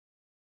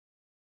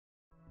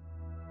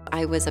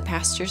I was a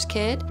pastor's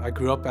kid. I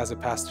grew up as a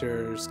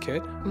pastor's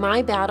kid.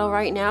 My battle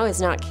right now is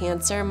not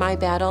cancer. My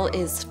battle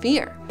is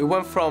fear. It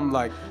went from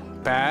like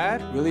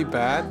bad, really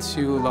bad,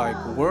 to like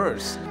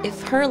worse.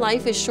 If her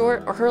life is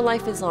short or her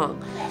life is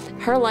long,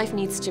 her life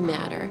needs to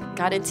matter.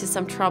 Got into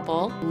some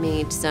trouble,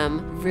 made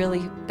some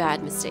really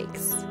bad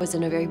mistakes. Was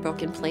in a very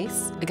broken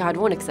place. God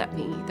won't accept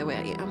me the way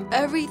I am.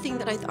 Everything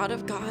that I thought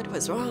of God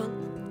was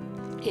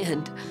wrong.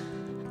 And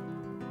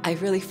I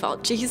really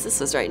felt Jesus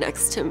was right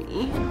next to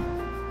me.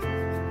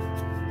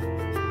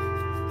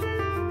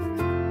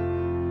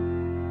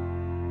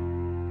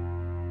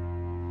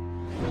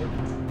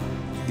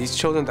 These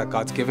children that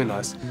God's given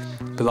us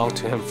belong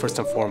to Him first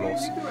and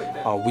foremost.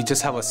 We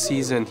just have a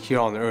season here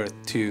on earth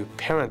to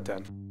parent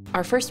them.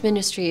 Our first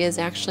ministry is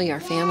actually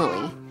our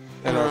family.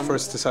 And our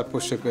first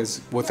discipleship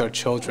is with our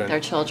children. Our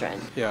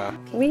children. Yeah.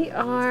 We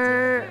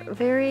are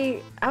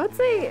very, I would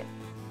say,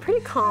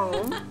 pretty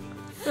calm.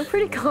 We're a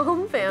pretty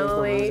calm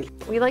family.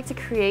 We like to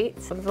create.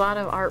 There's a lot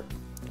of art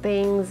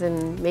things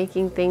and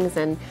making things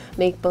and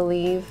make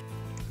believe.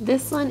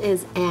 This one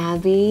is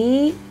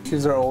Abby.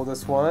 She's our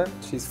oldest one.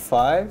 She's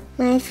 5.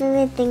 My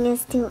favorite thing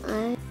is to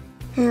art.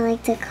 I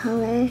like to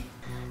color.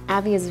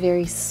 Abby is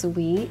very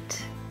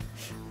sweet,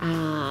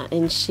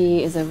 and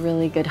she is a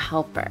really good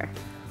helper.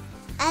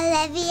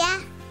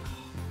 Olivia.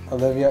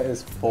 Olivia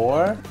is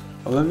 4.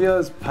 Olivia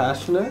is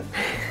passionate.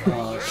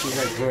 She's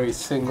like very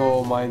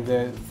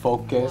single-minded,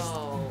 focused.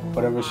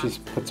 Whatever she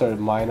puts her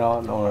mind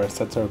on or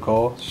sets her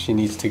goal, she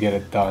needs to get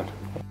it done.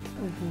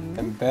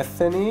 And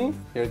Bethany,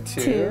 you're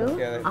 2. 2,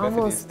 Yeah,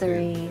 almost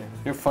Bethany's 3. 2.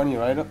 You're funny,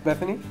 right,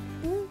 Bethany?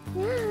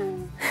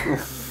 Yeah.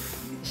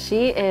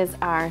 She is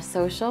our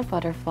social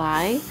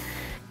butterfly,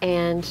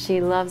 and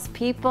she loves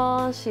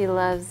people, she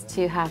loves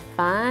to have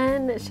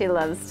fun, she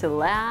loves to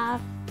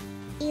laugh.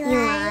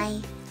 Eli.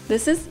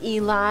 This is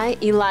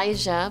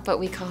Elijah, but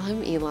we call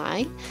him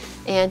Eli,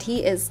 and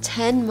he is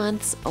 10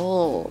 months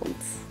old.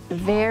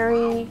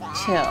 Very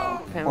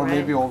chill. Or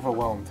maybe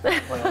overwhelmed.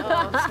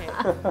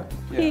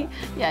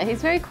 Yeah,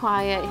 he's very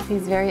quiet,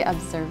 he's very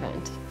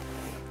observant.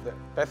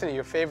 Bethany,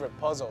 your favorite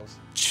puzzles?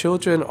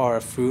 Children are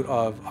a fruit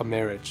of a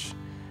marriage.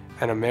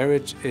 And a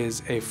marriage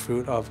is a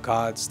fruit of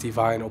God's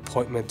divine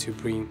appointment to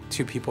bring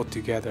two people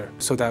together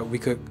so that we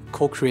could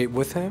co-create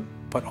with Him,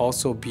 but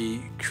also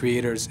be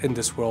creators in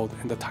this world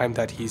in the time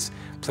that He's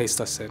placed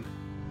us in.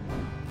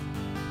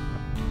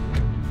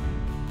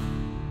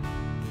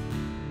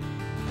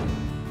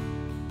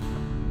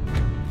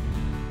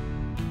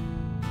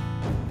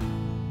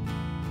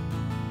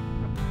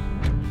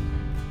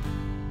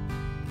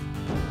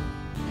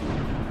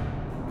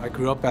 I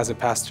grew up as a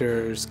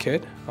pastor's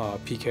kid,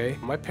 PK.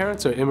 My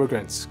parents are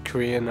immigrants,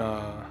 Korean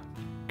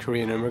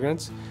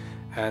immigrants,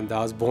 and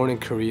I was born in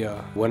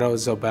Korea. When I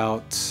was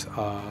about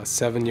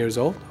 7 years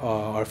old,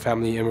 our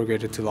family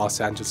immigrated to Los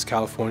Angeles,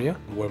 California,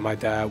 where my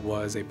dad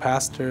was a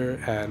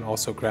pastor and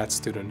also grad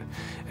student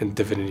in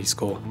divinity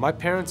school. My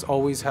parents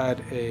always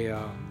had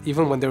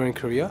even when they were in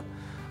Korea,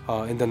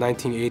 in the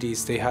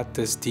 1980s, they had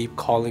this deep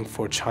calling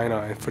for China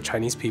and for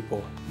Chinese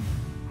people.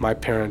 My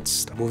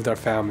parents moved our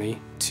family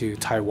to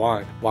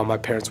Taiwan while my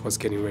parents was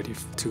getting ready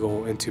to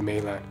go into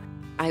mainland.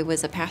 I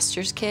was a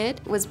pastor's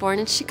kid, was born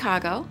in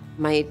Chicago.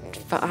 My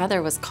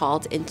father was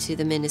called into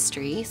the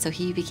ministry, so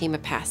he became a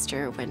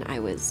pastor when I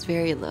was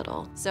very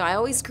little. So I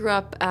always grew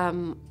up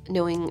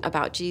knowing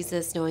about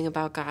Jesus, knowing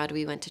about God.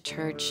 We went to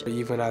church.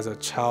 Even as a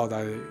child,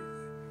 I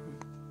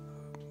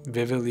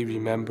vividly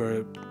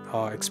remember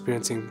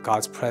experiencing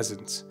God's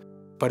presence.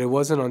 But it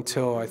wasn't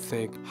until, I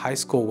think, high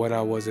school when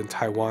I was in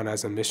Taiwan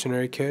as a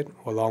missionary kid,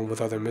 along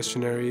with other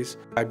missionaries,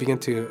 I began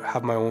to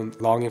have my own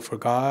longing for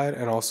God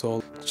and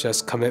also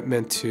just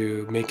commitment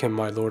to make Him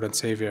my Lord and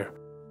Savior.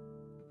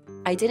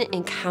 I didn't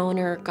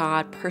encounter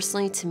God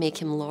personally to make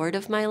Him Lord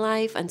of my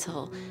life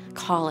until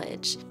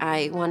college.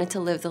 I wanted to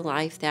live the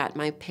life that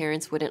my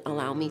parents wouldn't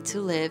allow me to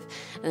live,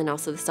 and then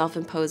also the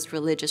self-imposed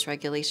religious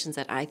regulations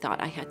that I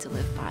thought I had to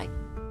live by.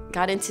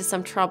 Got into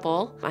some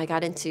trouble. I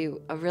got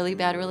into a really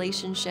bad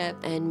relationship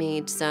and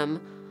made some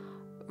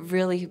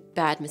really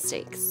bad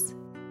mistakes.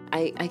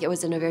 I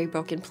was in a very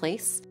broken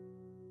place.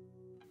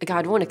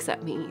 God won't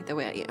accept me the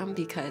way I am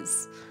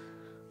because,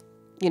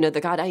 the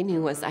God I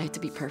knew was I had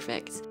to be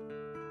perfect.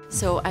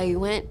 So I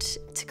went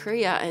to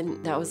Korea,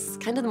 and that was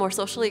kind of the more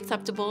socially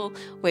acceptable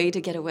way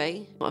to get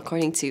away,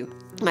 according to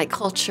my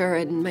culture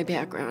and my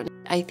background.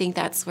 I think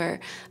that's where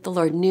the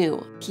Lord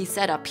knew. He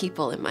set up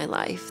people in my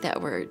life that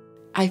were,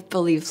 I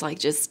believe, like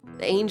just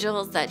the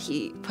angels that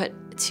He put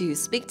to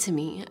speak to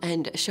me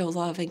and show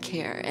love and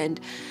care.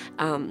 And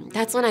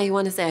that's when I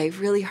want to say I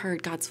really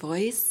heard God's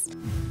voice.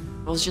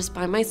 I was just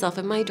by myself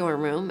in my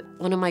dorm room.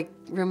 One of my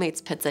roommates,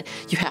 Pitt, said,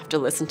 "You have to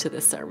listen to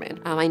this sermon."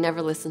 I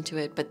never listened to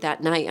it, but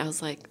that night I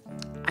was like,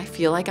 I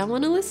feel like I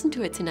want to listen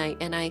to it tonight.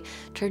 And I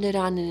turned it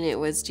on, and it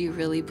was, "Do you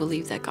really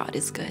believe that God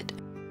is good?"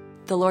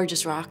 The Lord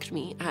just rocked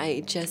me.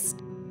 I just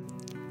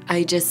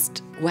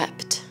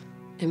wept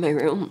in my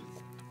room.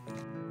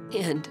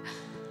 And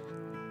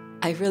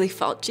I really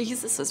felt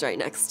Jesus was right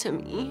next to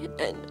me,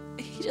 and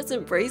He just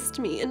embraced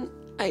me. And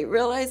I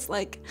realized,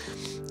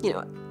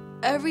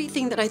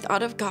 everything that I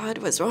thought of God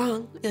was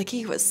wrong. Like,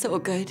 he was so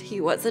good.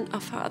 He wasn't a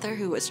father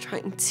who was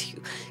trying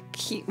to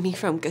keep me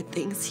from good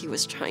things. He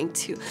was trying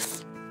to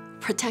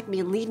protect me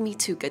and lead me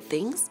to good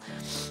things.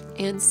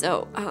 And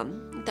so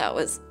that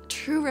was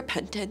true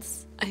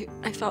repentance.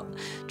 I felt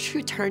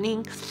true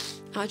turning,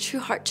 true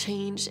heart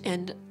change,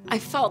 and I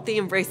felt the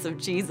embrace of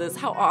Jesus.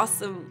 How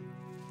awesome,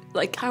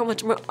 like how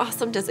much more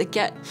awesome does it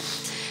get?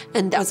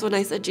 And that's when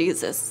I said,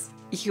 Jesus,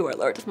 you are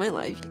Lord of my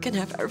life. You can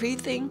have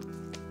everything.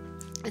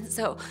 And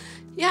so,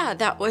 yeah,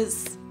 that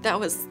was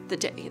the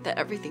day that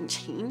everything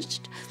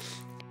changed.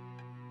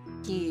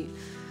 He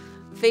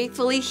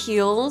faithfully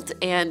healed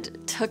and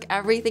took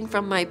everything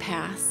from my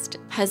past,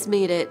 has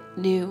made it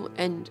new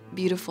and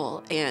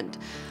beautiful. And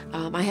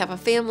I have a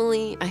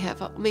family, I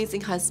have an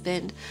amazing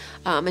husband,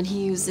 and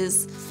he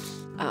uses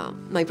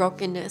my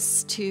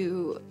brokenness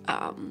to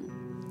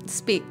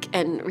speak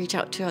and reach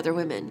out to other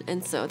women.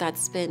 And so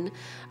that's been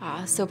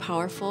so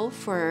powerful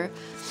for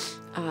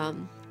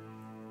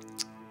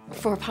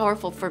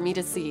me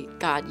to see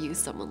God use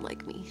someone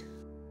like me.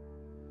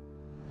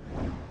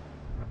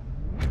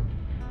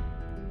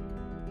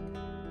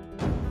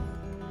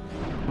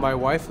 My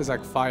wife is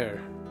like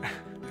fire.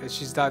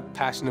 She's not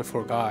passionate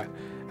for God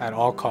at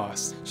all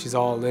costs. She's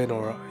all in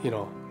or,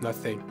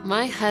 nothing.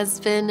 My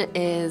husband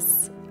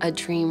is a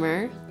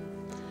dreamer.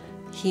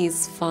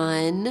 He's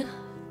fun,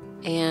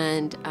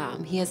 and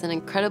he has an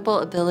incredible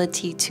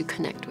ability to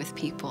connect with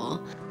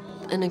people,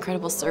 an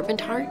incredible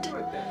servant heart.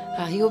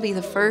 He will be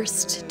the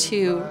first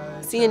to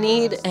see a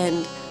need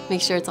and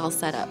make sure it's all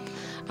set up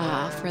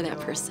for that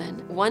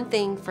person. One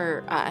thing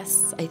for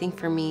us, I think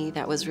for me,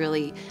 that was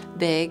really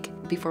big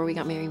before we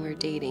got married and we were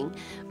dating,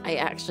 I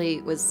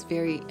actually was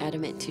very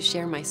adamant to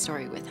share my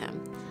story with him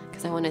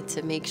because I wanted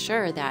to make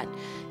sure that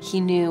he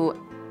knew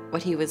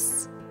what he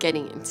was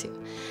getting into.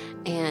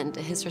 And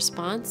his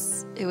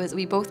response,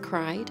 we both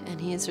cried, and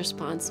his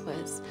response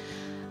was,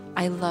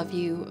 I love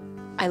you,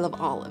 I love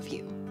all of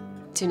you.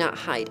 Do not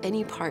hide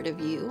any part of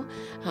you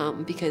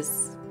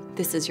because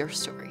this is your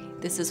story.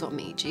 This is what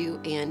made you.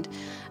 And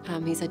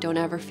he said, don't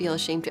ever feel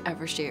ashamed to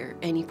ever share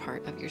any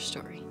part of your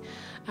story.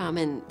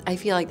 And I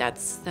feel like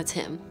that's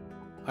him.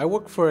 I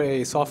work for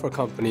a software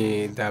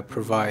company that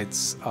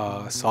provides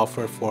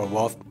software for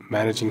wealth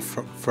managing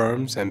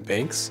firms and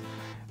banks.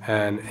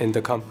 And in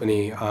the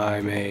company,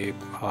 I'm a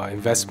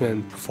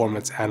investment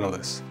performance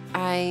analyst.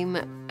 I'm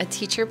a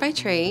teacher by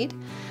trade.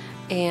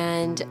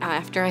 And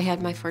after I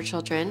had my 4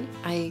 children,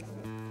 I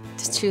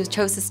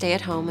chose to stay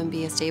at home and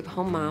be a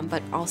stay-at-home mom,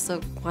 but also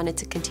wanted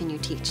to continue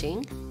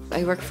teaching.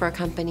 I work for a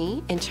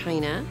company in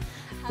China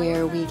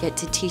where we get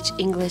to teach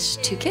English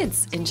to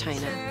kids in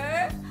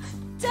China.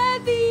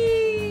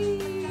 Debbie!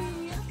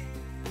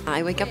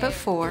 I wake up at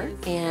 4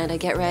 and I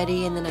get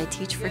ready and then I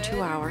teach for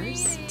 2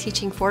 hours,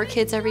 teaching 4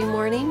 kids every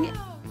morning.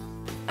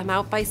 I'm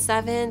out by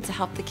 7 to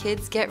help the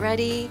kids get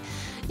ready,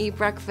 eat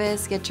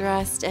breakfast, get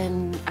dressed,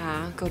 and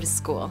go to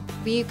school.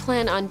 We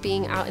plan on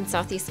being out in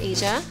Southeast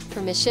Asia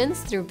for missions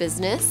through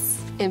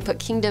business and put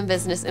kingdom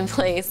business in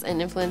place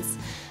and influence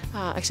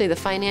actually the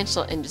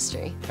financial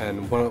industry.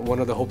 And one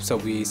of the hopes that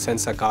we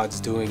sense that God's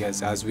doing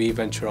is as we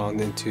venture on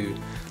into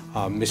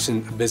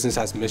business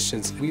as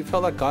missions, we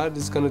felt like God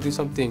is going to do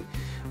something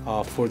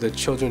for the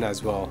children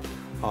as well,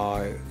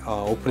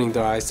 opening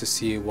their eyes to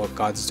see what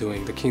God's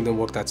doing, the kingdom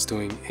work that's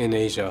doing in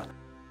Asia.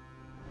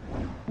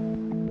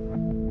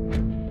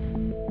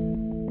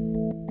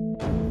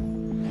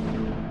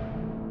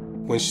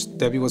 When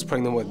Debbie was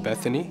pregnant with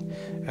Bethany,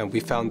 and we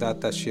found out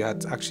that she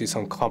had actually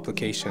some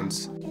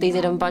complications. They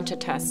did a bunch of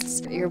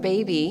tests. Your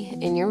baby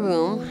in your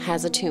womb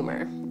has a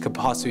tumor. Could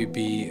possibly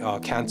be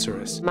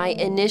cancerous. My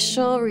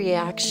initial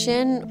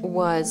reaction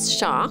was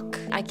shock.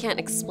 I can't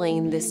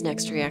explain this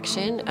next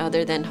reaction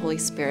other than Holy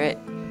Spirit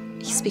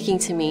speaking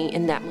to me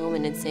in that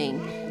moment and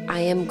saying, I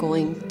am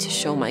going to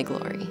show my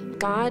glory.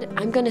 God,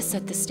 I'm going to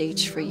set the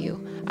stage for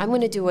you. I'm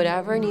going to do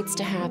whatever needs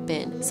to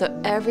happen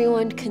so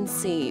everyone can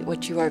see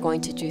what you are going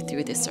to do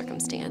through this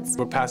circumstance.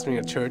 We're pastoring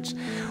a church.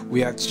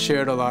 We had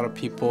shared a lot of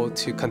people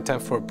to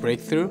contend for a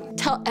breakthrough.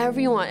 Tell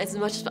everyone as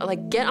much as,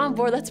 get on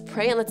board, let's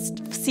pray, and let's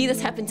see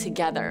this happen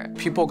together.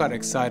 People got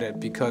excited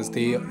because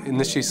they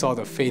initially saw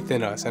the faith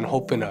in us and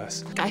hope in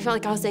us. I felt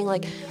like I was saying,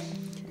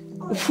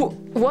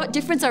 what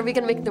difference are we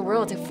going to make in the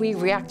world if we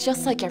react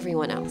just like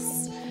everyone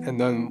else? And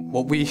then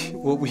what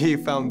we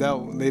found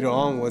out later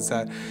on was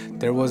that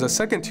there was a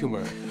second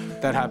tumor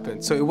that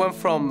happened. So it went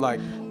from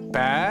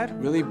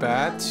bad, really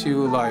bad,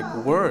 to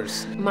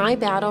worse. My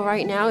battle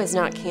right now is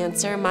not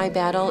cancer. My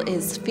battle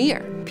is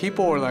fear.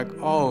 People were like,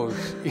 oh,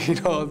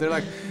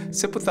 they're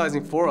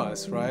sympathizing for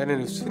us, right? And it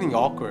was feeling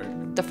awkward.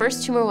 The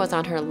first tumor was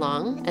on her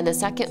lung, and the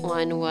second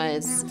one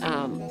was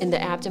in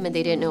the abdomen.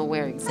 They didn't know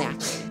where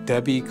exactly.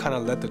 Debbie kind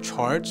of led the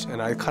charge,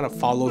 and I kind of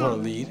followed her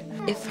lead.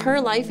 If her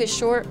life is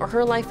short or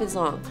her life is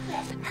long,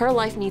 her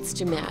life needs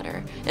to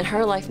matter, and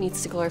her life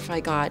needs to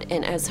glorify God.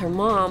 And as her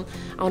mom,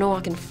 I want to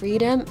walk in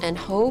freedom and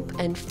hope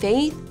and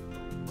faith.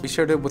 We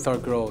shared it with our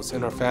girls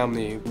and our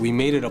family. We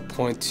made it a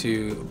point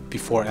to,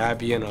 before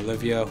Abby and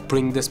Olivia,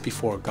 bring this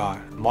before God.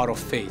 Model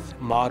faith,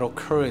 model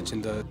courage in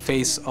the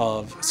face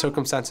of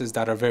circumstances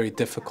that are very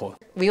difficult.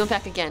 We went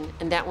back again,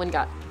 and that one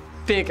got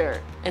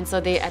bigger. And so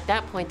at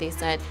that point they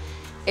said,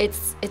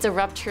 it's a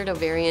ruptured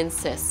ovarian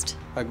cyst.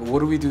 Like, what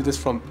do we do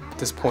from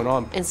this point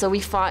on? And so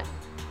we fought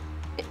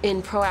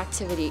in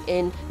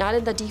proactivity, not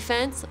in the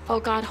defense.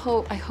 Oh God,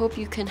 I hope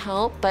you can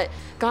help, but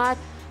God,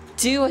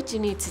 do what you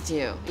need to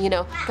do. You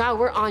know, God,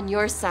 we're on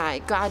your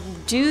side. God,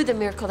 do the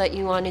miracle that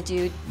you want to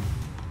do.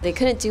 They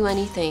couldn't do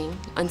anything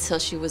until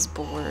she was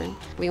born.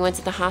 We went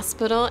to the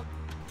hospital.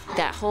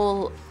 That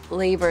whole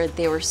labor,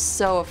 they were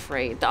so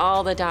afraid.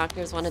 All the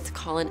doctors wanted to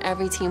call in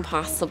every team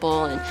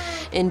possible and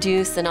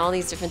induce and all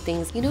these different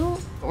things. You know,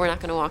 we're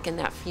not going to walk in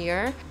that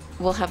fear.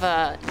 We'll have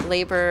a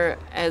labor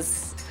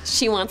as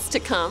she wants to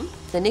come.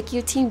 The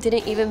NICU team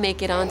didn't even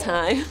make it on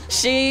time.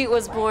 She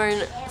was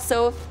born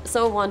so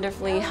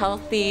wonderfully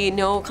healthy,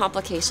 no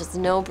complications,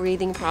 no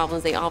breathing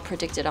problems. They all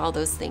predicted all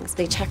those things.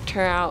 They checked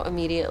her out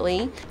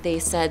immediately. They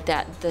said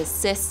that the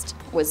cyst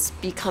was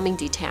becoming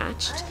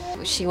detached.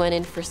 She went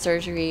in for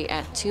surgery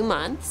at 2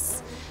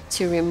 months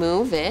to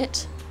remove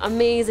it.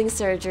 Amazing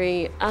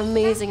surgery,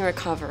 amazing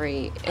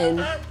recovery. And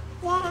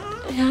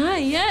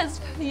yes,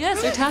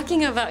 we're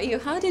talking about you.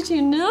 How did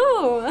you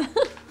know?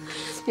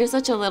 You're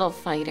such a little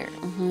fighter.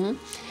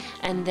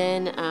 And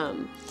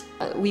then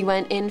we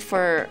went in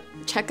for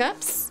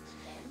checkups,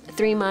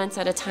 3 months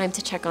at a time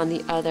to check on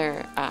the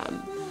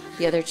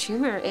other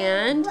tumor.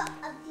 And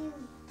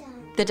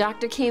the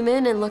doctor came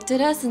in and looked at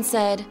us and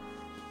said,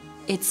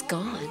 "It's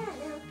gone.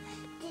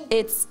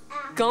 It's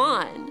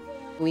gone."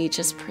 We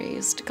just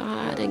praised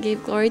God and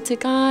gave glory to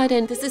God.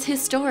 And this is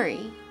his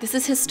story. This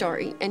is his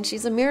story. And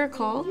she's a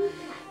miracle.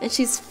 And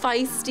she's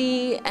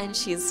feisty and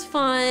she's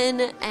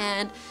fun,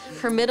 and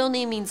her middle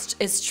name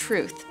is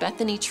Truth,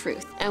 Bethany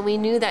Truth. And we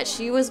knew that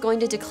she was going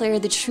to declare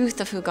the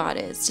truth of who God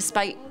is,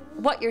 despite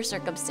what your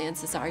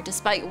circumstances are,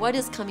 despite what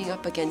is coming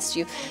up against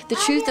you. The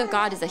truth of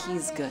God is that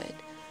he's good.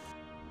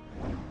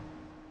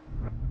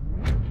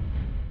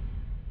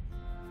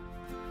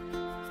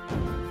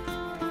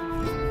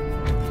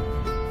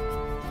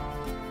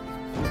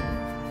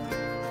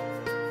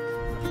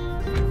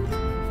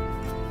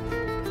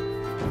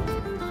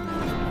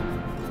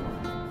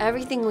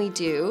 Everything we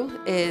do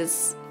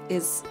is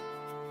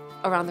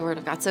around the Word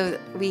of God. So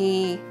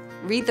we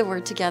read the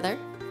Word together.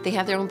 They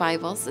have their own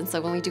Bibles, and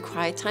so when we do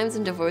quiet times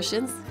and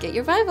devotions, get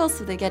your Bibles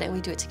so they get it and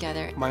we do it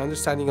together. My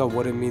understanding of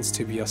what it means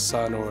to be a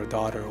son or a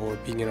daughter or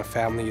being in a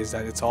family is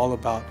that it's all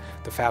about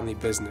the family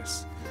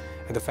business.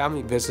 And the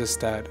family business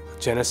that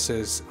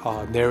Genesis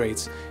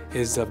narrates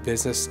is a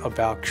business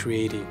about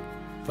creating.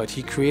 But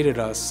he created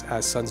us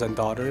as sons and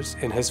daughters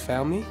in his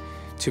family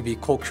to be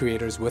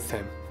co-creators with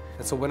him.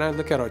 And so when I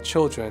look at our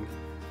children,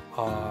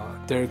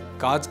 they're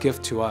God's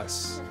gift to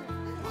us,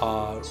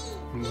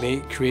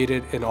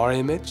 created in our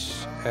image,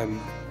 and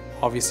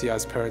obviously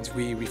as parents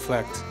we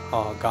reflect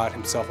God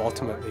himself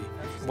ultimately.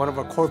 One of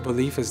our core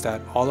beliefs is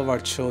that all of our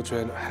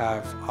children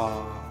have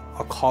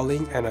a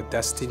calling and a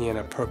destiny and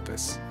a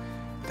purpose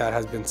that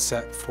has been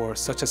set for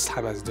such a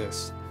time as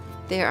this.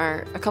 There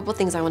are a couple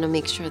things I want to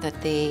make sure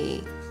that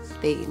they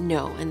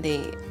know, and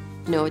they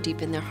know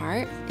deep in their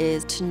heart,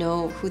 is to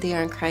know who they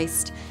are in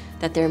Christ,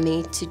 that they're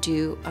made to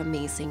do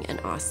amazing and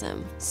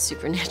awesome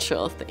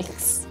supernatural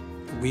things.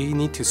 We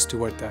need to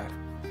steward that.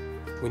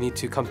 We need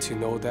to come to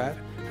know that.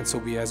 And so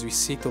as we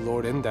seek the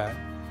Lord in that,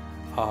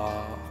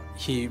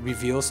 he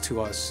reveals to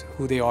us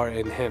who they are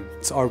in him.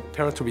 It's our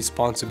parental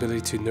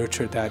responsibility to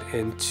nurture that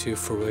into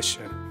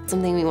fruition.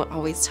 Something we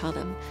always tell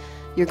them,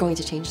 you're going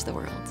to change the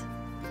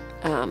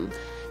world.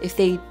 If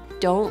they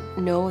don't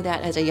know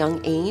that at a young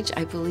age,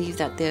 I believe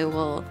that they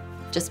will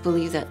just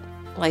believe that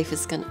life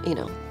is gonna,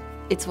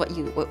 it's what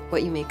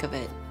you make of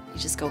it. You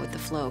just go with the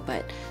flow.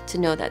 But to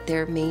know that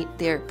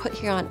they're put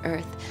here on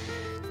earth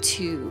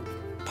to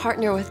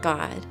partner with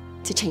God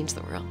to change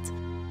the world.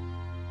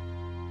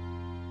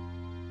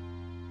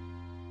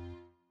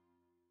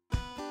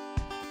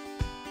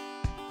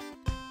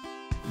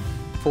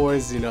 Four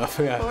is enough.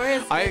 Yeah. 4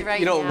 is good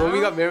right now. When we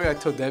got married, I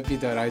told Debbie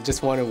that I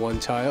just wanted one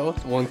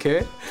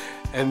kid.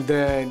 And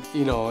then,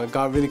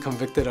 God really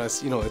convicted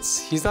us.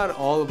 He's not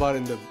all about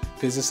in the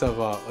business of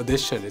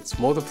addition, it's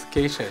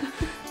multiplication.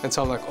 And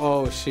so I'm like,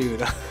 oh,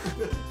 shoot.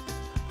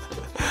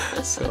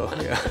 So,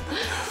 yeah.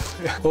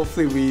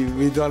 Hopefully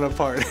we've done our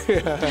part.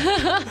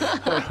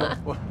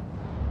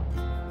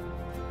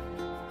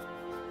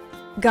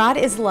 God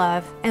is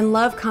love, and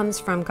love comes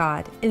from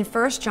God. In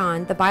 1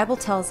 John, the Bible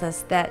tells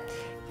us that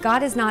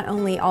God is not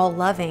only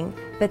all-loving,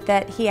 but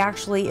that he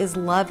actually is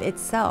love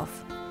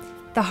itself.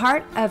 The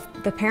heart of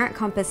the Parent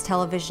Compass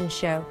television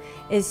show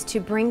is to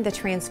bring the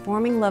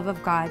transforming love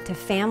of God to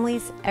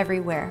families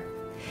everywhere.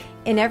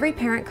 In every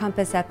Parent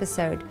Compass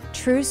episode,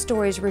 true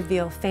stories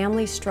reveal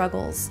family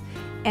struggles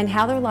and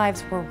how their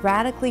lives were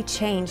radically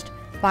changed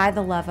by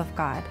the love of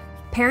God.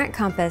 Parent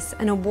Compass,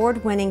 an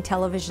award-winning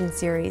television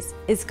series,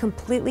 is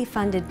completely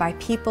funded by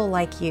people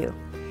like you.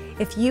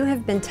 If you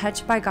have been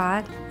touched by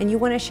God and you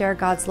want to share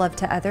God's love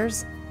to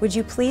others, would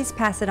you please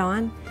pass it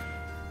on?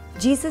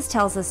 Jesus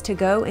tells us to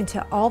go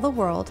into all the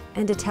world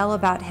and to tell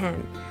about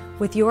Him.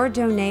 With your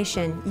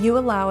donation, you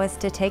allow us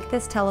to take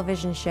this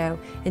television show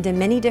into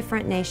many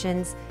different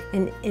nations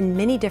and in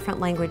many different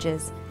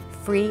languages,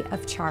 free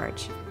of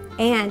charge.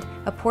 And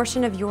a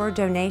portion of your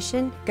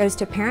donation goes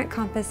to Parent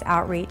Compass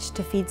Outreach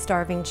to feed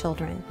starving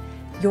children.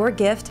 Your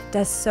gift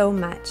does so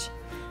much.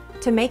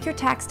 To make your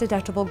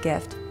tax-deductible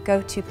gift,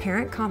 go to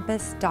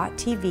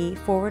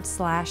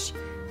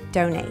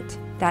parentcompass.tv/donate.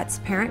 That's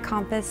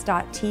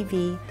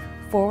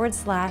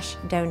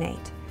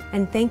parentcompass.tv/donate.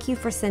 And thank you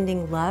for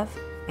sending love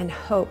and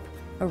hope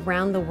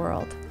around the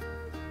world.